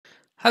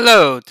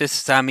Hello,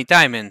 this is Ami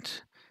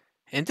Diamond.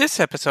 In this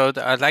episode,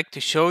 I'd like to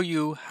show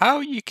you how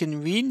you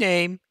can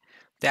rename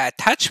the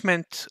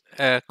attachment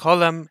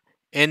column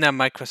in a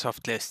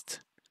Microsoft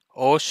list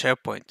or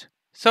SharePoint.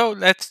 So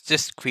let's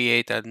just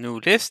create a new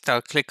list.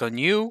 I'll click on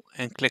New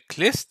and click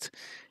List.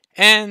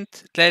 And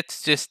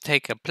let's just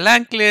take a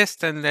blank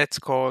list and let's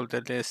call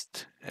the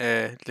list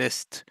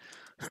List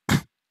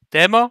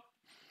Demo.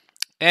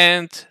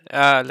 And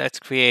let's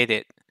create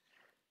it.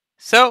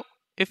 So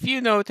if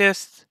you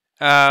noticed,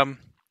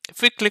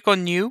 if we click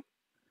on New,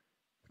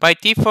 by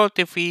default,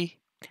 if we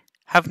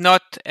have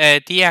not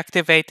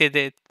deactivated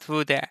it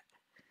through the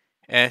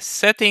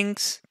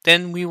settings,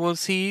 then we will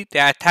see the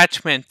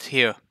attachment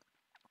here.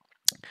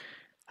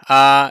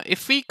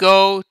 If we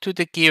go to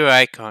the gear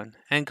icon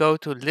and go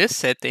to list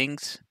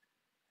settings,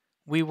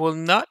 we will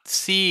not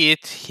see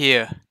it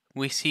here.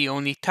 We see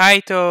only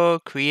title,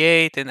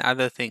 create, and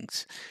other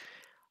things.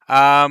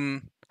 But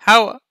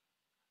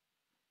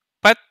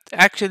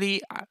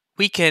actually,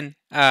 we can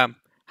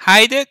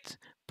hide it,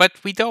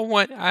 but we don't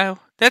want.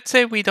 Let's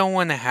say we don't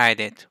want to hide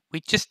it. We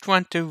just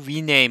want to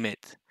rename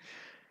it.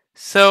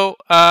 So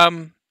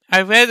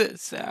I read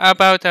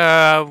about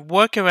a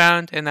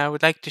workaround, and I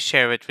would like to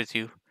share it with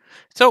you.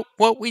 So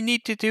what we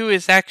need to do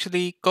is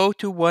actually go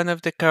to one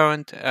of the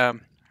current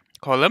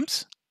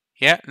columns.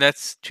 Yeah,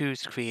 let's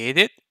choose create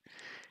it.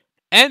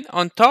 And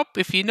on top,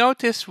 if you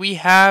notice, we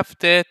have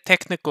the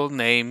technical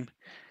name.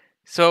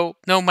 So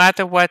no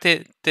matter what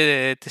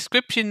the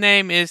description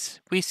name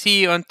is, we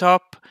see on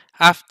top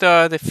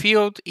after the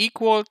field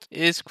equaled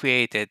is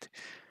created.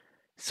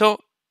 So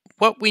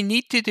what we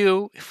need to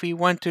do if we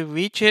want to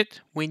reach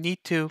it, we need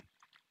to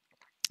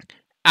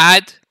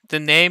add the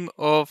name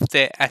of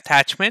the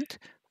attachment.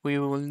 We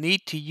will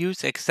need to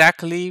use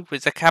exactly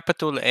with a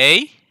capital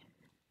A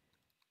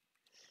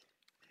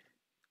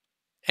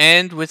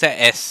and with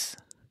a S.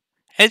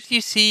 As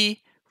you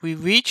see, we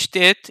reached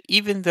it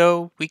even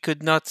though we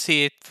could not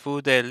see it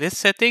through the list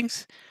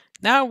settings.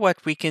 Now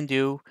what we can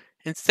do,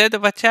 instead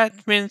of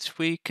attachments,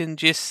 we can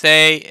just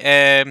say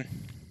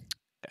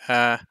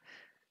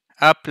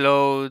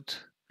upload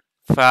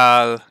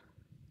file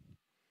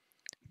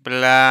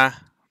blah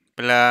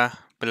blah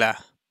blah.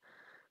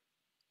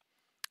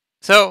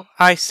 So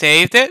I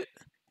saved it,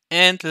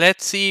 and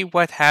let's see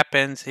what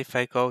happens if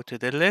I go to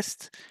the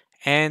list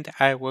and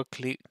I will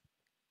click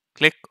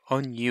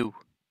on New.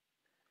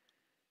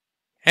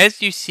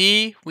 As you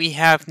see, we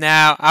have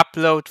now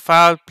upload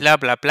file blah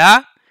blah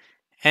blah,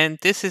 and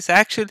this is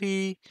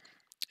actually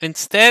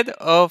instead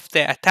of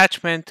the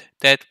attachment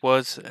that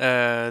was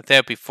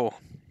there before.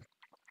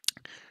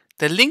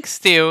 The link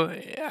still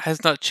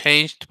has not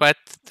changed, but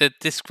the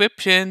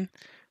description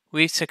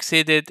we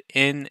succeeded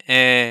in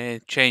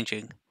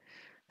changing.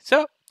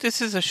 So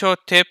this is a short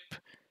tip.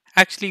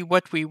 Actually,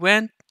 what we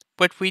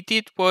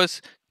did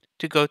was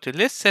to go to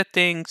list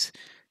settings,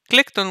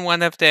 clicked on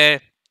one of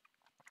the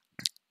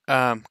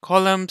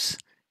columns,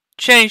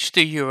 change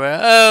the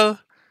URL,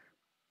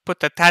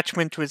 put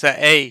attachment with a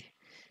A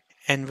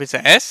and with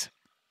a S,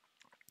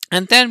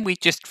 and then we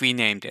just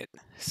renamed it.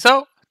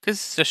 So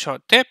this is a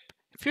short tip.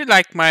 If you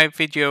like my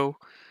video,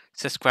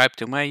 subscribe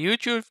to my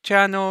YouTube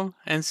channel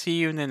and see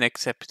you in the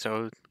next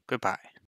episode. Goodbye.